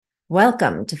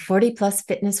Welcome to 40 Plus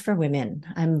Fitness for Women.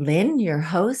 I'm Lynn, your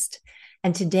host,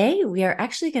 and today we are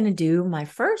actually going to do my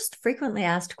first frequently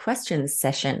asked questions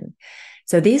session.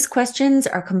 So these questions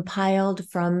are compiled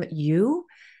from you,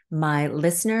 my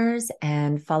listeners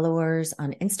and followers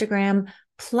on Instagram,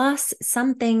 plus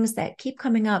some things that keep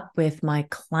coming up with my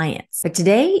clients. But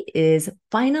today is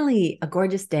finally a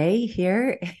gorgeous day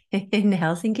here in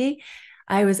Helsinki.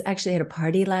 I was actually at a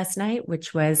party last night,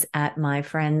 which was at my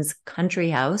friend's country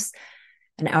house,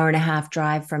 an hour and a half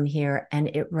drive from here, and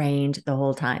it rained the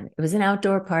whole time. It was an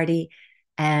outdoor party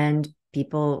and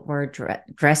people were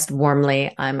dressed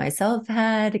warmly. I myself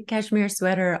had a cashmere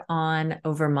sweater on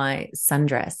over my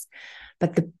sundress.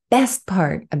 But the best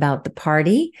part about the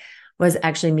party was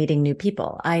actually meeting new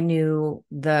people. I knew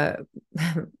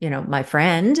my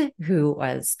friend who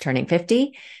was turning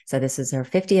 50. So this is her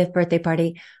 50th birthday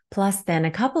party, plus then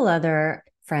a couple other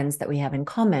friends that we have in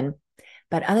common.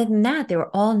 But other than that, they were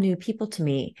all new people to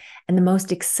me. And the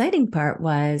most exciting part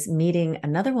was meeting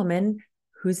another woman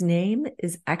whose name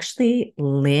is actually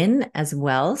Lynn as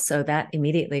well. So that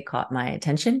immediately caught my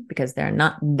attention because there are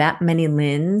not that many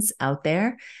Lynns out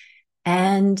there.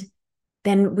 And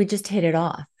then we just hit it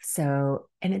off. So,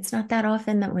 and it's not that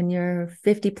often that when you're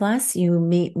 50 plus, you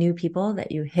meet new people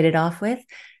that you hit it off with.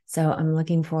 So I'm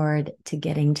looking forward to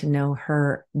getting to know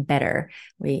her better.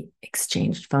 We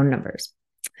exchanged phone numbers.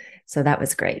 So that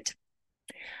was great.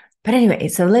 But anyway,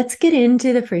 so let's get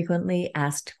into the frequently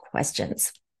asked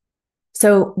questions.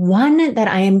 So one that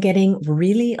I am getting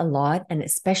really a lot, and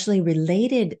especially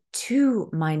related to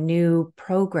my new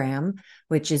program,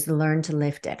 which is Learn to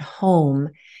Lift at Home,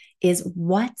 is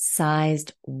what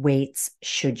sized weights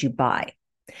should you buy?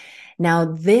 Now,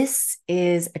 this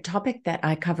is a topic that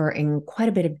I cover in quite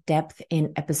a bit of depth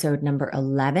in episode number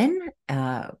 11,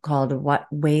 called What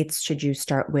Weights Should You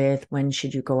Start With? When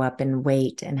should you go up in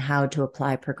weight? And how to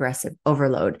apply progressive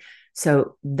overload.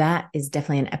 So that is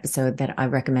definitely an episode that I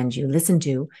recommend you listen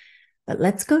to. But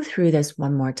let's go through this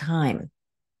one more time.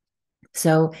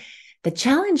 So the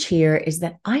challenge here is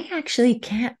that I actually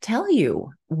can't tell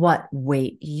you what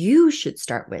weight you should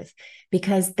start with,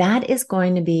 because that is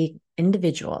going to be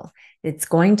individual. It's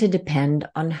going to depend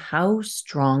on how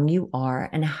strong you are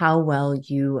and how well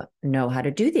you know how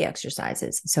to do the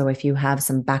exercises. So if you have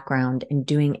some background in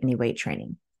doing any weight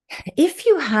training, if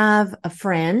you have a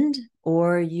friend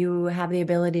or you have the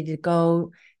ability to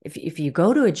go, if you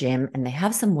go to a gym and they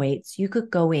have some weights, you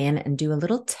could go in and do a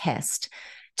little test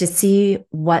to see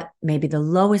what maybe the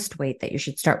lowest weight that you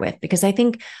should start with. Because I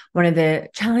think one of the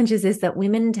challenges is that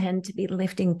women tend to be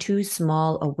lifting too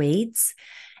small a weights.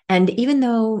 And even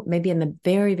though maybe in the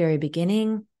very, very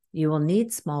beginning, you will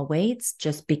need small weights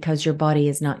just because your body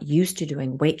is not used to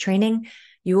doing weight training,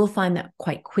 you will find that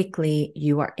quite quickly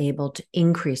you are able to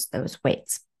increase those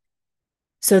weights.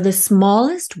 So the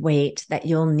smallest weight that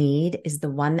you'll need is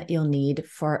the one that you'll need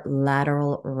for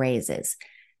lateral raises.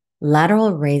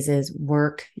 Lateral raises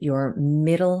work your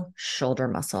middle shoulder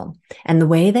muscle. And the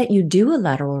way that you do a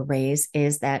lateral raise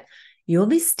is that you'll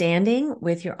be standing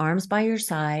with your arms by your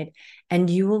side and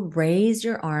you will raise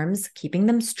your arms, keeping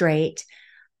them straight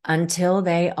until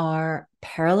they are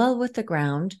parallel with the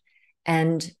ground.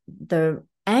 And the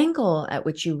angle at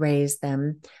which you raise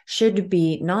them should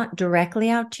be not directly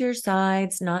out to your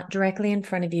sides, not directly in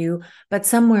front of you, but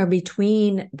somewhere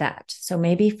between that. So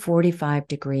maybe 45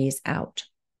 degrees out.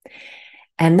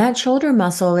 And that shoulder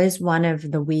muscle is one of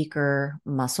the weaker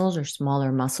muscles or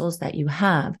smaller muscles that you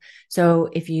have. So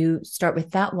if you start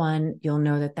with that one, you'll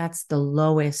know that that's the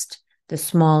lowest, the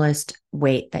smallest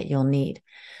weight that you'll need.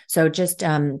 So just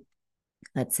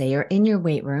let's say you're in your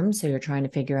weight room, so you're trying to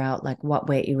figure out like what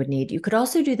weight you would need. You could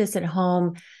also do this at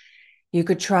home. You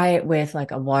could try it with like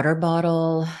a water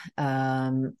bottle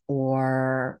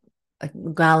or a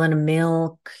gallon of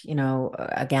milk,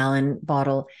 a gallon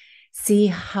bottle. See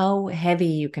how heavy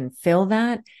you can fill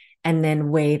that and then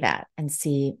weigh that and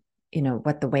see,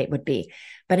 what the weight would be.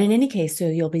 But in any case, so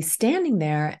you'll be standing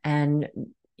there and,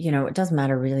 it doesn't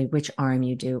matter really which arm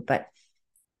you do, but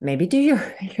maybe do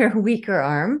your weaker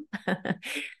arm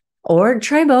or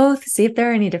try both, see if there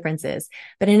are any differences.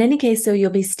 But in any case, so you'll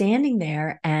be standing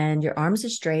there and your arms are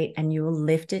straight and you will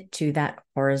lift it to that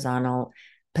horizontal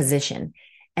position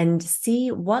and see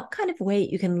what kind of weight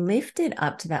you can lift it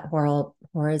up to that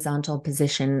horizontal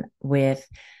position with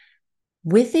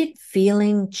it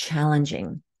feeling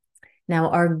challenging. Now,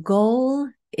 our goal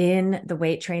in the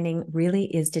weight training really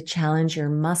is to challenge your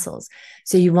muscles.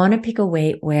 So you want to pick a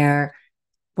weight where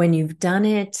when you've done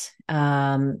it,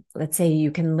 let's say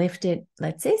you can lift it,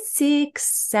 let's say 6,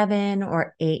 7,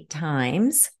 or 8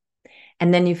 times.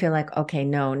 and then you feel like, okay,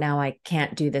 no, now I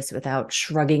can't do this without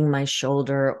shrugging my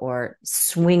shoulder or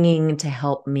swinging to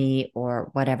help me or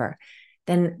whatever,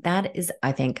 then that is,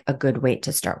 I think, a good weight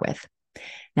to start with.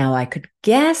 Now, I could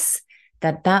guess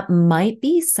that that might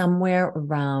be somewhere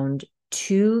around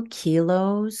 2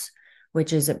 kilos,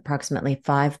 which is approximately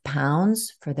 5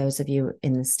 pounds for those of you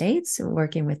in the States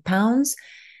working with pounds.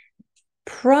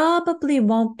 Probably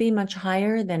won't be much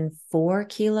higher than 4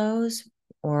 kilos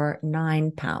or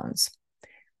 9 pounds.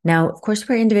 Now, of course,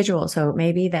 we're individual, so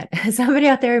maybe that somebody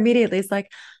out there immediately is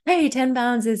like, hey, 10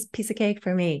 pounds is a piece of cake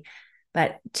for me.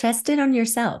 But test it on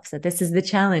yourself. So this is the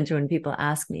challenge when people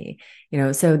ask me,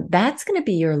 so that's going to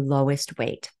be your lowest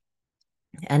weight.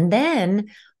 And then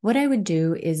what I would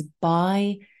do is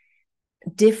buy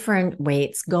different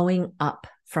weights going up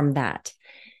from that.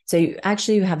 So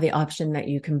you have the option that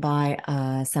you can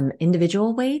buy some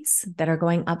individual weights that are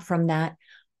going up from that,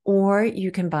 or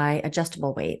you can buy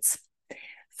adjustable weights.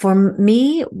 For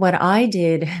me, what I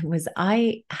did was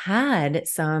I had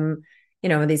some,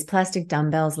 these plastic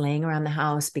dumbbells laying around the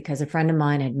house because a friend of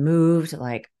mine had moved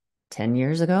like 10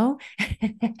 years ago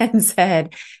and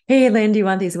said, hey, Lynn, do you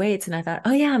want these weights? And I thought,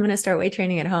 oh yeah, I'm going to start weight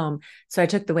training at home. So I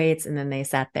took the weights and then they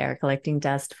sat there collecting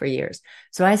dust for years.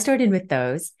 So I started with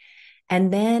those.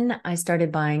 And then I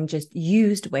started buying just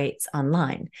used weights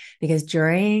online because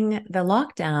during the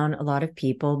lockdown, a lot of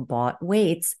people bought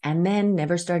weights and then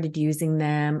never started using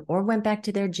them or went back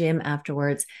to their gym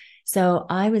afterwards. So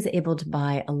I was able to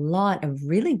buy a lot of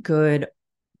really good,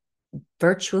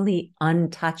 virtually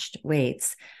untouched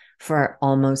weights for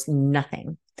almost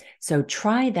nothing. So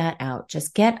try that out.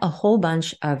 Just get a whole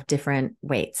bunch of different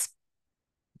weights.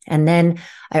 And then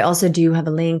I also do have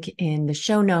a link in the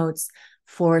show notes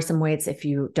for some weights. If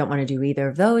you don't want to do either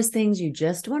of those things, you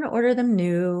just want to order them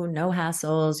new, no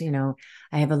hassles.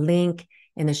 I have a link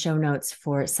in the show notes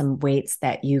for some weights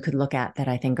that you could look at that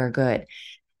I think are good.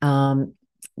 The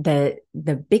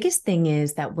biggest thing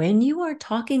is that when you are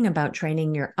talking about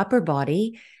training your upper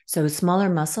body, so smaller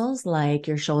muscles like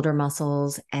your shoulder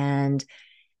muscles and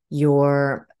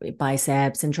your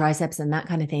biceps and triceps and that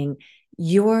kind of thing,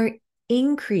 you're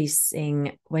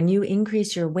increasing, when you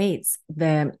increase your weights,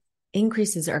 the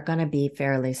increases are going to be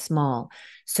fairly small.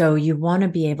 So you want to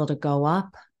be able to go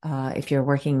up, if you're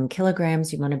working in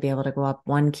kilograms, you want to be able to go up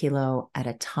 1 kilo at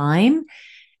a time.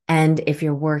 And if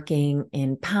you're working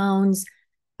in pounds,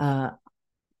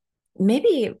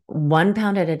 maybe 1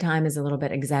 pound at a time is a little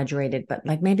bit exaggerated, but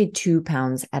like maybe 2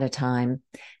 pounds at a time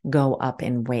go up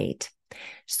in weight.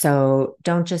 So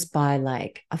don't just buy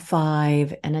like a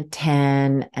 5 and a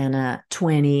 10 and a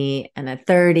 20 and a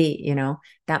 30,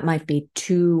 that might be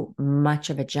too much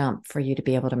of a jump for you to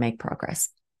be able to make progress.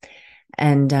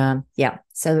 And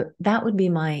so that would be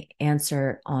my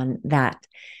answer on that.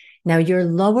 Now, your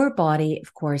lower body,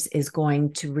 of course, is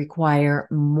going to require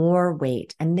more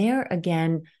weight. And there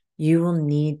again, you will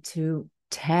need to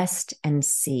test and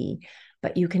see.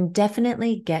 But you can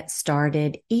definitely get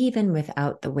started even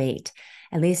without the weight.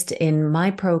 At least in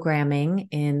my programming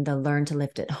in the Learn to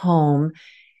Lift at Home,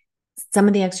 some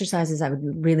of the exercises I would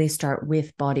really start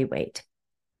with body weight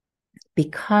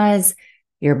because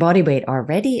your body weight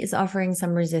already is offering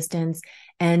some resistance.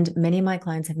 And many of my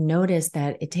clients have noticed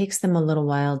that it takes them a little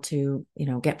while to,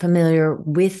 get familiar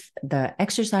with the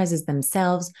exercises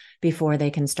themselves before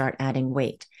they can start adding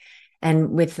weight.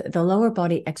 And with the lower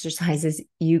body exercises,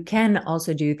 you can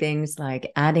also do things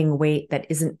like adding weight that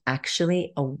isn't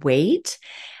actually a weight.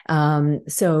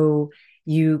 So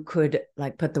you could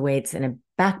like put the weights in a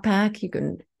backpack. You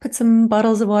can put some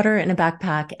bottles of water in a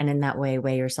backpack and in that way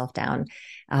weigh yourself down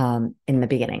in the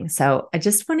beginning. So I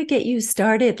just want to get you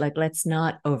started. Like, let's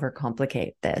not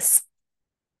overcomplicate this.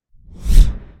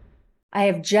 I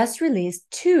have just released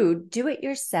 2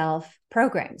 do-it-yourself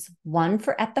programs, one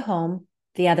for at the home,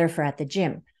 the other for at the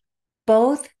gym.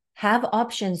 Both have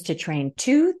options to train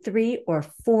 2, 3, or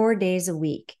 4 days a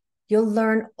week. You'll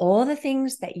learn all the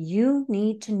things that you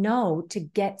need to know to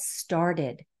get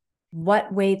started.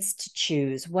 What weights to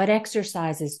choose, what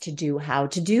exercises to do, how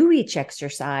to do each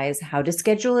exercise, how to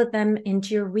schedule them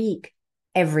into your week,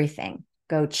 everything.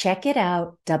 Go check it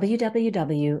out,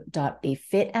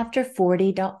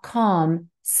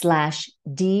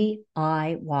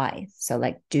 www.befitafter40.com/DIY. So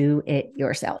like do it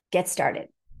yourself. Get started.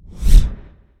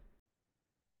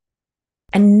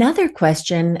 Another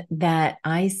question that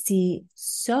I see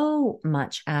so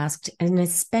much asked, and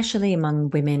especially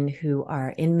among women who are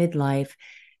in midlife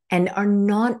and are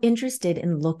not interested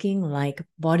in looking like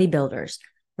bodybuilders,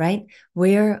 right?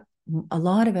 Where a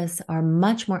lot of us are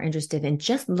much more interested in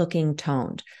just looking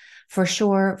toned. For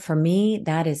sure, for me,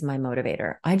 that is my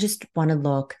motivator. I just want to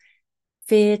look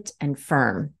fit and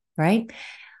firm. right?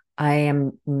 I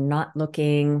am not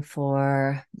looking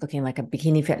like a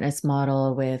bikini fitness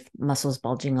model with muscles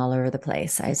bulging all over the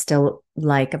place. I still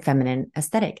like a feminine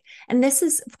aesthetic. And this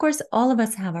is, of course, all of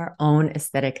us have our own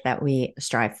aesthetic that we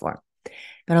strive for.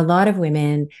 But a lot of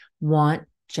women want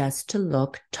just to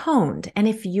look toned. And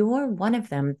if you're one of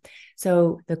them,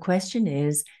 so the question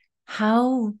is,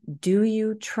 how do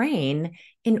you train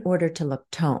in order to look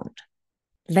toned?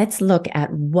 Let's look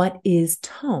at what is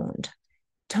toned.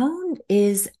 Toned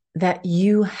is that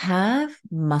you have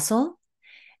muscle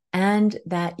and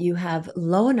that you have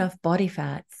low enough body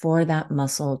fat for that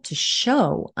muscle to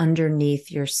show underneath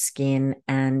your skin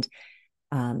and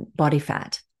body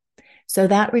fat. So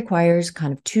that requires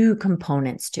kind of two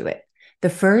components to it. The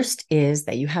first is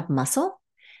that you have muscle,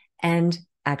 and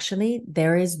actually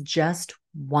there is just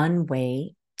one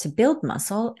way to build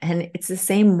muscle, and it's the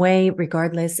same way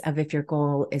regardless of if your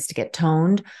goal is to get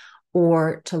toned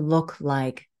or to look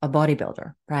like a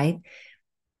bodybuilder, right?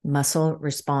 Muscle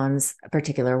responds a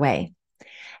particular way.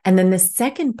 And then the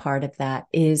second part of that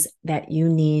is that you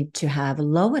need to have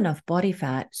low enough body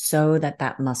fat so that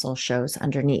that muscle shows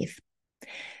underneath.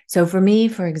 So for me,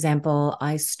 for example,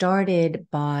 I started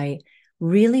by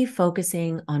really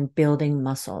focusing on building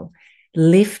muscle,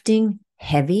 lifting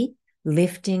heavy,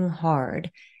 lifting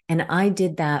hard. And I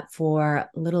did that for a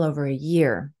little over a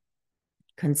year,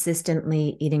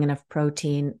 consistently eating enough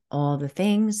protein, all the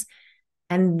things.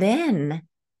 And then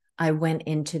I went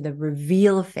into the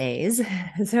reveal phase.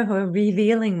 So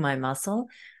revealing my muscle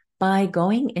by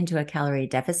going into a calorie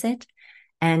deficit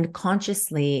and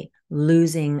consciously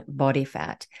losing body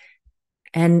fat.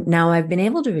 And now I've been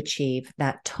able to achieve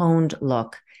that toned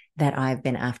look that I've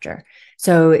been after.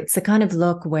 So it's the kind of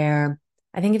look where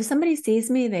I think if somebody sees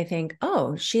me, they think,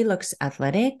 oh, she looks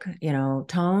athletic,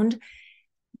 toned.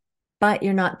 But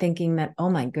you're not thinking that, oh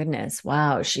my goodness,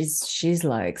 wow, she's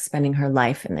like spending her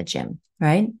life in the gym,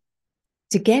 right?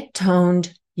 To get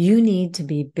toned, you need to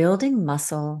be building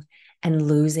muscle and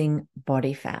losing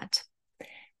body fat.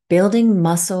 Building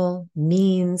muscle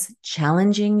means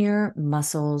challenging your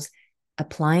muscles,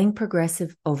 applying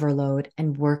progressive overload,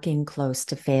 and working close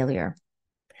to failure.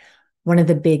 One of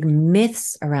the big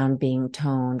myths around being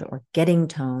toned or getting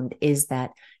toned is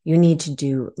that you need to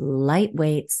do light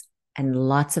weights and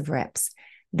lots of reps.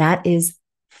 That is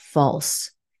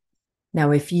false.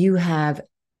 Now, if you have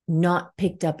not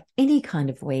picked up any kind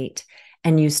of weight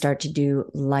and you start to do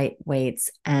light weights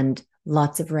and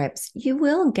lots of reps, you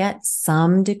will get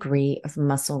some degree of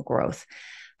muscle growth.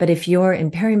 But if you're in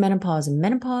perimenopause and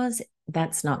menopause,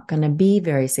 that's not going to be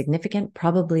very significant,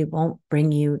 probably won't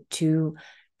bring you to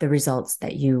the results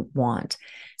that you want.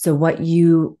 So what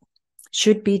you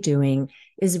should be doing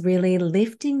is really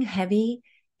lifting heavy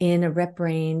in a rep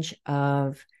range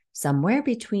of somewhere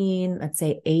between, let's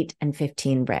say, 8 and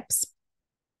 15 reps.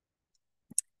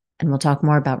 And we'll talk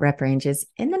more about rep ranges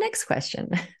in the next question.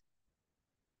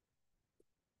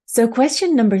 So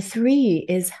question number 3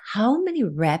 is, how many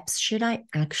reps should I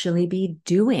actually be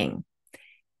doing?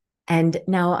 And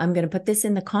now I'm going to put this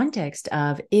in the context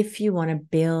of if you want to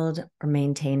build or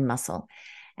maintain muscle.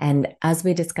 And as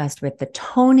we discussed with the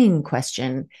toning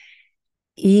question,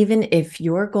 even if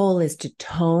your goal is to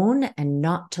tone and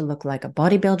not to look like a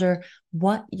bodybuilder,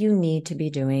 what you need to be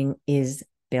doing is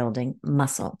building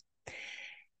muscle.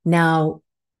 Now,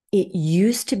 it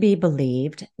used to be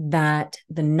believed that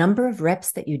the number of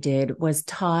reps that you did was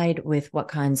tied with what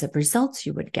kinds of results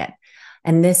you would get.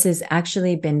 And this has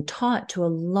actually been taught to a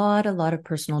lot of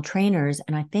personal trainers.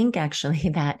 And I think actually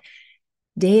that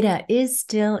data is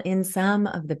still in some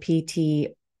of the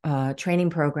PT training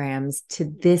programs to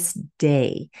this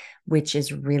day, which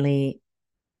is really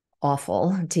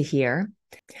awful to hear.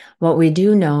 What we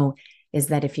do know is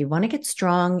that if you want to get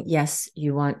strong, yes,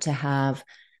 you want to have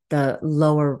the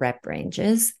lower rep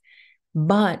ranges.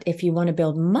 But if you want to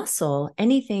build muscle,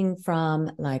 anything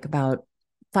from like about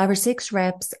 5 or 6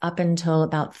 reps up until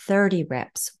about 30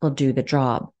 reps will do the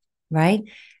job, right?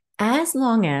 As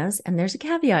long as, and there's a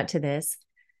caveat to this,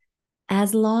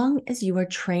 as long as you are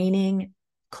training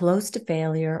close to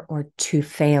failure or to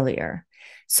failure.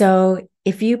 So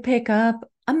if you pick up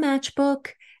a matchbook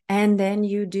and then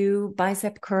you do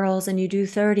bicep curls and you do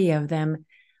 30 of them,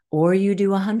 or you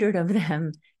do 100 of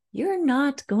them, you're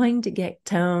not going to get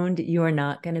toned. You're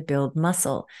not going to build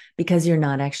muscle because you're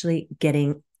not actually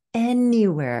getting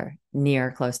anywhere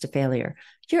near close to failure.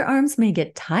 Your arms may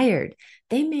get tired.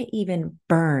 They may even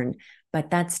burn, but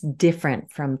that's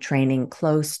different from training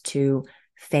close to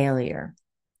failure.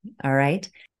 All right.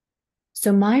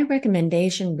 So my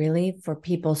recommendation really for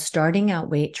people starting out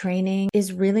weight training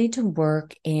is really to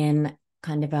work in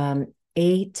kind of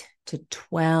 8 to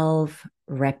 12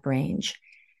 rep range.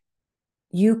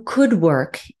 You could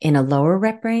work in a lower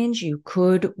rep range. You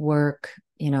could work,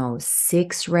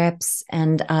 6 reps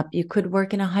and up. You could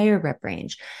work in a higher rep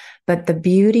range. But the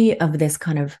beauty of this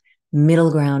kind of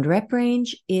middle ground rep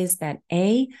range is that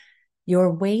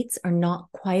your weights are not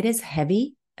quite as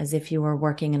heavy as if you were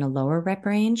working in a lower rep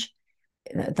range.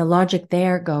 The logic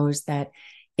there goes that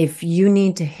if you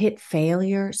need to hit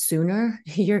failure sooner,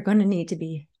 you're going to need to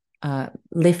be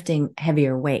lifting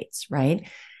heavier weights, right?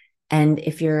 And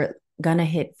if you're going to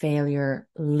hit failure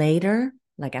later,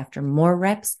 like after more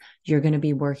reps, you're going to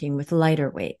be working with lighter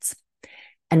weights.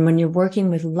 And when you're working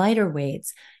with lighter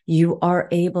weights, you are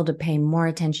able to pay more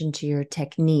attention to your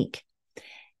technique.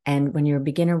 And when you're a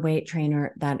beginner weight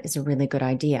trainer, that is a really good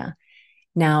idea.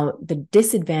 Now, the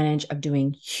disadvantage of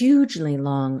doing hugely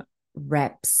long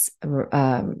reps,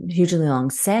 hugely long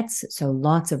sets, so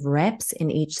lots of reps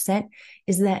in each set,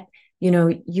 is that,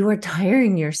 you are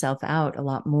tiring yourself out a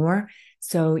lot more.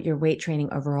 So your weight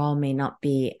training overall may not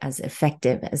be as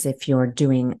effective as if you're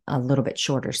doing a little bit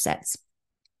shorter sets.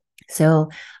 So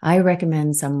I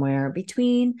recommend somewhere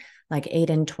between like 8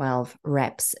 and 12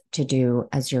 reps to do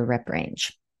as your rep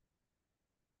range.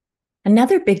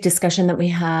 Another big discussion that we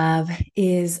have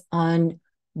is on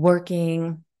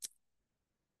working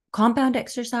compound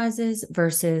exercises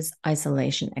versus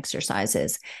isolation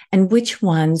exercises, and which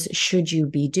ones should you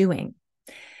be doing?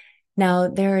 Now,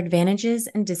 there are advantages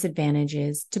and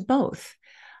disadvantages to both.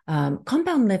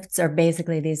 Compound lifts are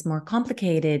basically these more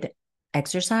complicated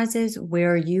exercises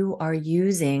where you are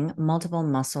using multiple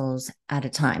muscles at a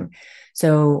time.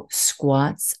 So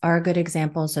squats are a good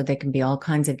example. So they can be all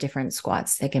kinds of different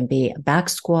squats. They can be a back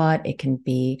squat. It can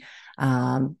be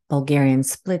Bulgarian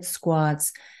split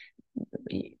squats.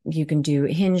 You can do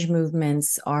hinge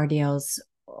movements, RDLs,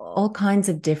 all kinds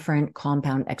of different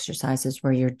compound exercises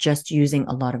where you're just using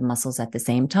a lot of muscles at the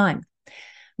same time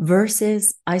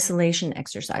versus isolation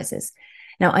exercises.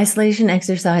 Now, isolation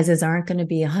exercises aren't going to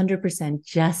be 100%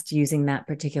 just using that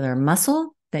particular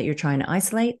muscle that you're trying to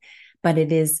isolate, but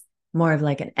it is more of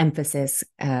like an emphasis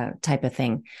type of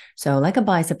thing. So like a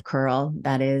bicep curl,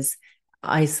 that is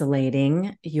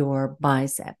isolating your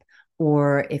bicep.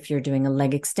 Or if you're doing a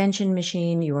leg extension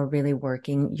machine, you are really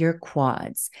working your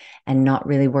quads and not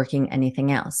really working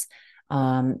anything else.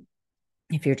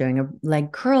 If you're doing a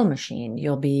leg curl machine,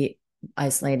 you'll be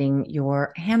isolating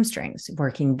your hamstrings,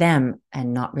 working them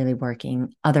and not really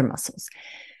working other muscles.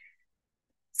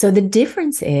 So the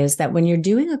difference is that when you're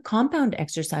doing a compound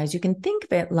exercise, you can think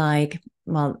of it like,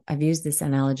 well, I've used this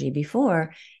analogy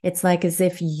before. It's like as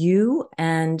if you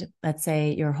and let's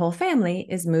say your whole family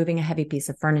is moving a heavy piece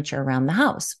of furniture around the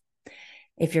house.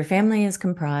 If your family is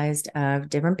comprised of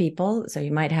different people, so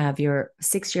you might have your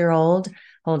 6-year-old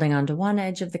holding onto one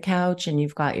edge of the couch, and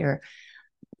you've got your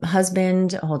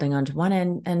husband holding onto one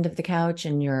end of the couch,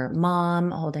 and your mom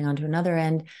holding onto another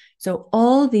end. So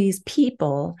all these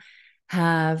people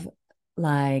have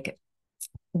like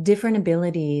different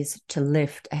abilities to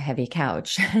lift a heavy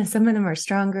couch. Some of them are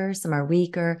stronger, some are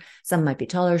weaker, some might be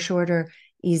taller, shorter,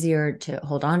 easier to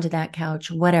hold on to that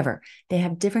couch, whatever. They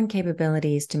have different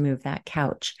capabilities to move that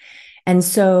couch. And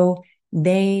so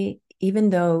even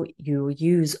though you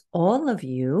use all of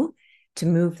you to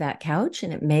move that couch,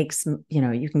 and it makes,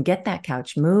 you can get that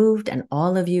couch moved and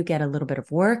all of you get a little bit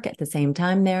of work at the same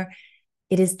time there.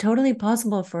 It is totally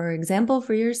possible, for example,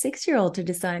 for your 6-year-old to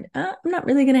decide, I'm not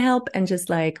really going to help, and just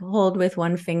like hold with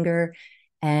one finger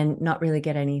and not really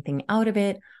get anything out of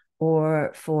it.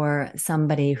 Or for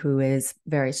somebody who is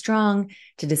very strong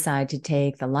to decide to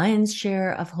take the lion's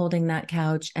share of holding that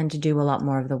couch and to do a lot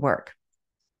more of the work.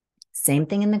 Same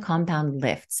thing in the compound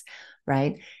lifts,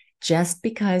 right? Just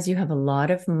because you have a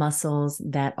lot of muscles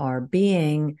that are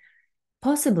being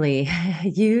possibly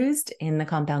used in the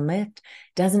compound lift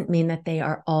doesn't mean that they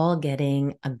are all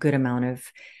getting a good amount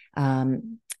of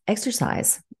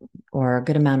exercise or a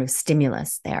good amount of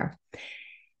stimulus there.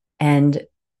 And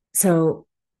so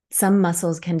some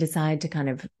muscles can decide to kind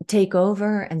of take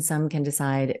over and some can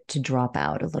decide to drop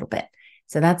out a little bit.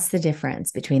 So that's the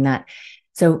difference between that.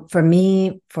 So for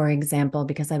me, for example,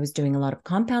 because I was doing a lot of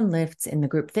compound lifts in the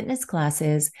group fitness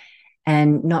classes,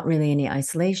 and not really any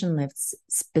isolation lifts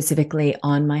specifically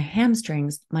on my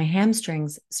hamstrings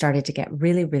started to get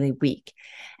really, really weak.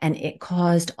 And it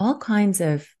started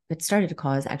to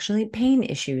cause actually pain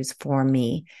issues for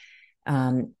me.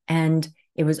 And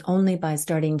it was only by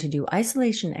starting to do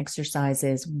isolation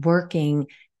exercises, working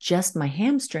just my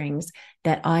hamstrings,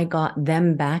 that I got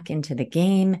them back into the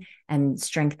game and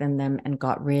strengthened them and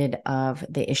got rid of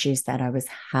the issues that I was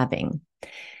having.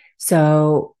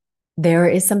 So there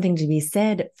is something to be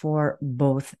said for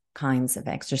both kinds of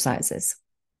exercises.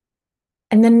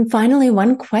 And then finally,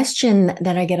 one question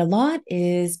that I get a lot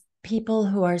is people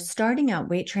who are starting out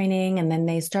weight training and then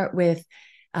they start with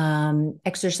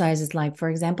exercises like, for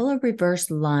example, a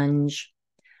reverse lunge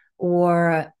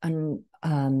or an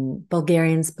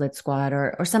Bulgarian split squat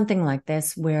or something like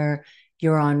this, where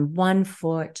you're on one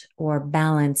foot or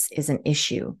balance is an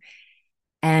issue.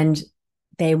 And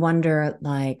they wonder,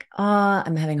 like, oh,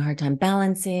 I'm having a hard time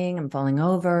balancing, I'm falling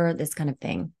over, this kind of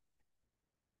thing.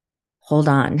 Hold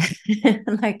on.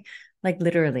 like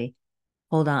literally,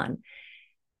 hold on.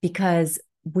 Because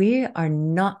we are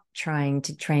not trying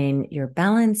to train your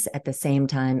balance at the same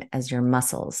time as your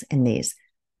muscles in these.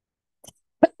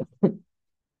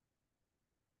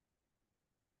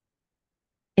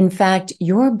 In fact,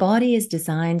 your body is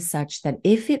designed such that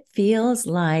if it feels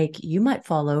like you might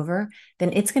fall over,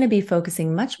 then it's going to be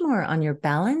focusing much more on your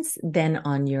balance than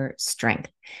on your strength.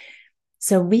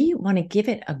 So we want to give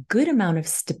it a good amount of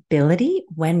stability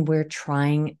when we're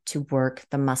trying to work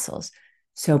the muscles.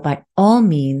 So by all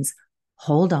means,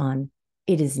 hold on.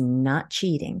 It is not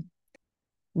cheating.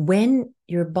 When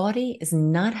your body is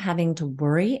not having to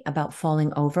worry about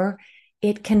falling over,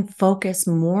 it can focus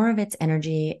more of its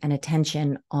energy and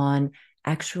attention on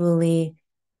actually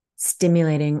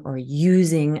stimulating or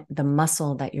using the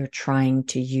muscle that you're trying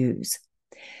to use.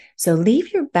 So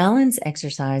leave your balance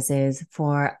exercises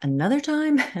for another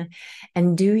time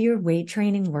and do your weight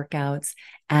training workouts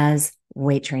as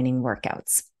weight training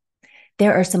workouts.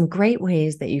 There are some great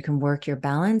ways that you can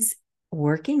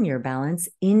working your balance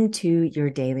into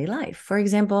your daily life. For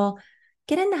example,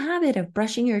 get in the habit of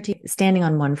brushing your teeth standing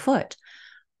on one foot,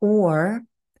 or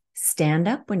stand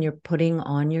up when you're putting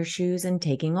on your shoes and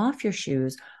taking off your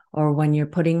shoes, or when you're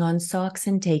putting on socks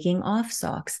and taking off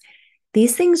socks.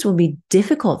 These things will be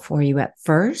difficult for you at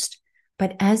first,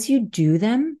 but as you do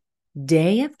them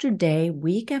day after day,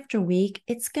 week after week,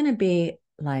 it's going to be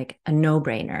like a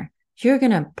no-brainer. You're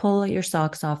going to pull your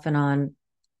socks off and on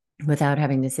without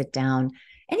having to sit down.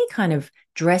 Any kind of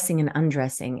dressing and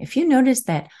undressing. If you notice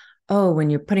that, oh, when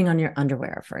you're putting on your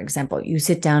underwear, for example, you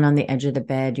sit down on the edge of the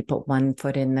bed, you put one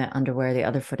foot in the underwear, the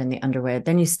other foot in the underwear,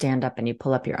 then you stand up and you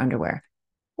pull up your underwear.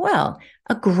 Well,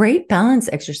 a great balance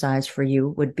exercise for you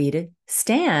would be to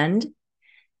stand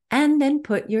and then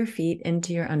put your feet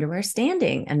into your underwear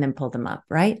standing and then pull them up,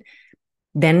 right?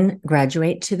 Then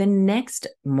graduate to the next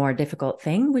more difficult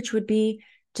thing, which would be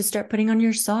to start putting on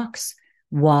your socks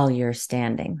while you're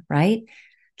standing, right?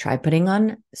 Try putting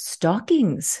on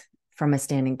stockings from a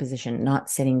standing position, not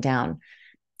sitting down.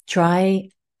 Try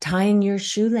tying your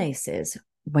shoelaces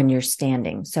when you're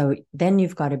standing. So then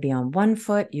you've got to be on one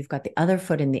foot, you've got the other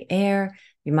foot in the air.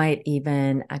 You might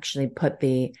even actually put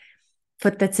the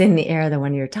foot that's in the air, the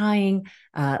one you're tying,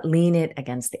 lean it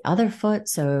against the other foot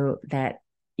so that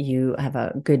you have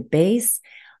a good base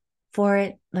for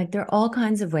it. Like, there are all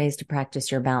kinds of ways to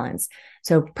practice your balance.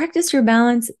 So practice your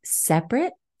balance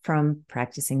separate from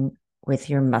practicing with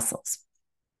your muscles.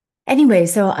 Anyway,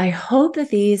 so I hope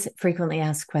that these frequently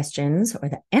asked questions, or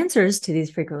the answers to these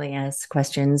frequently asked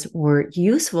questions, were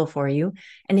useful for you.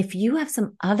 And if you have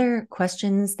some other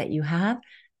questions that you have,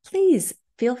 please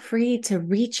feel free to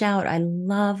reach out. I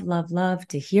love, love, love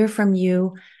to hear from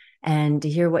you and to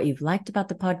hear what you've liked about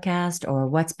the podcast, or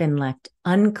what's been left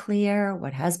unclear,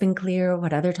 what has been clear,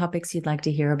 what other topics you'd like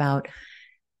to hear about.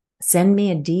 Send me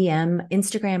a DM.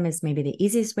 Instagram is maybe the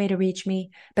easiest way to reach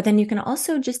me, but then you can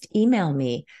also just email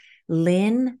me,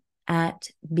 Lynn at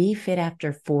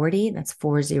BeFitAfter40, that's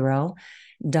 40.com,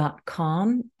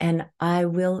 and I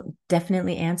will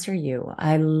definitely answer you.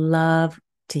 I love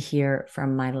to hear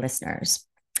from my listeners.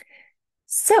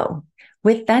 So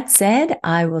with that said,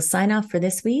 I will sign off for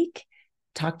this week.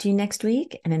 Talk to you next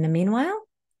week. And in the meanwhile,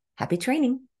 happy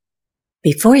training.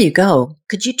 Before you go,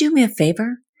 could you do me a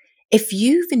favor? If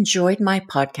you've enjoyed my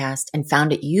podcast and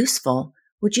found it useful,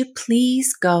 would you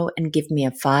please go and give me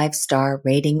a 5-star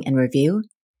rating and review?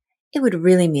 It would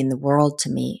really mean the world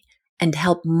to me and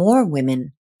help more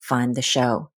women find the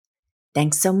show.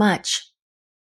 Thanks so much.